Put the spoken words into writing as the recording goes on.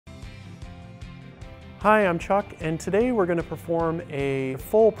Hi, I'm Chuck, and today we're going to perform a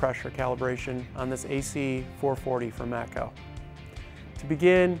full pressure calibration on this AC440 from Matco. To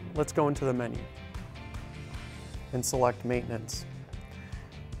begin, let's go into the menu and select Maintenance.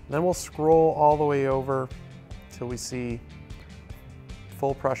 Then we'll scroll all the way over till we see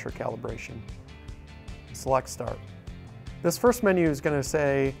Full Pressure Calibration. Select Start. This first menu is going to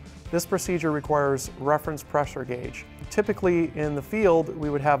say, this procedure requires reference pressure gauge. Typically in the field,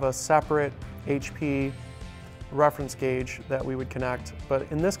 we would have a separate HP reference gauge that we would connect, but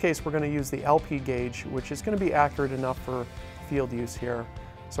in this case we're going to use the LP gauge, which is going to be accurate enough for field use here.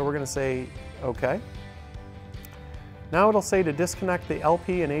 So we're going to say OK. Now it'll say to disconnect the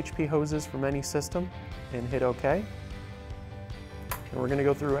LP and HP hoses from any system and hit OK. And we're going to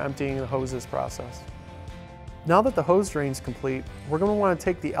go through emptying the hoses process. Now that the hose drain is complete, we're going to want to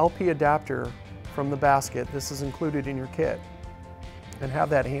take the LP adapter from the basket, this is included in your kit, and have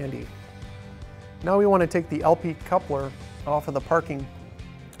that handy. Now we want to take the LP coupler off of the parking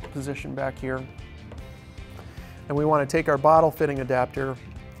position back here, and we want to take our bottle fitting adapter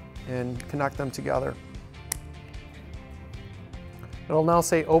and connect them together. It'll now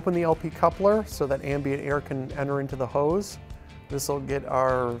say open the LP coupler so that ambient air can enter into the hose. This will get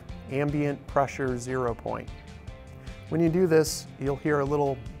our ambient pressure 0 point. When you do this, you'll hear a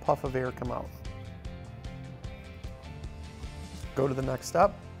little puff of air come out. Go to the next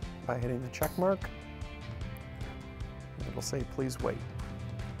step by hitting the check mark. It'll say please wait.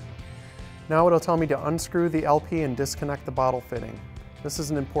 Now it'll tell me to unscrew the LP and disconnect the bottle fitting. This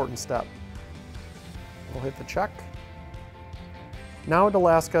is an important step. We'll hit the check. Now it'll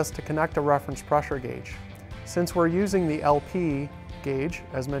ask us to connect a reference pressure gauge. Since we're using the LP gauge,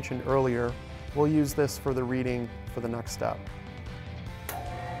 as mentioned earlier, we'll use this for the reading for the next step.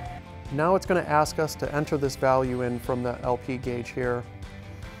 Now it's going to ask us to enter this value in from the LP gauge here.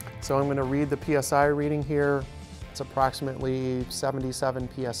 So I'm going to read the PSI reading here. It's approximately 77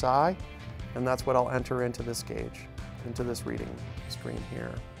 PSI, and that's what I'll enter into this gauge, into this reading screen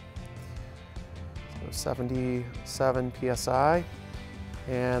here. So 77 PSI,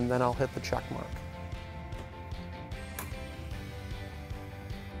 and then I'll hit the check mark.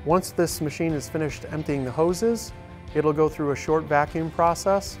 Once this machine is finished emptying the hoses, it'll go through a short vacuum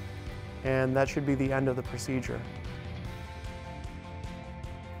process, and that should be the end of the procedure.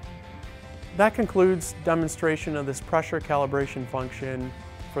 That concludes demonstration of this pressure calibration function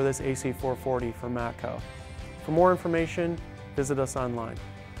for this AC440 from Matco. For more information, visit us online.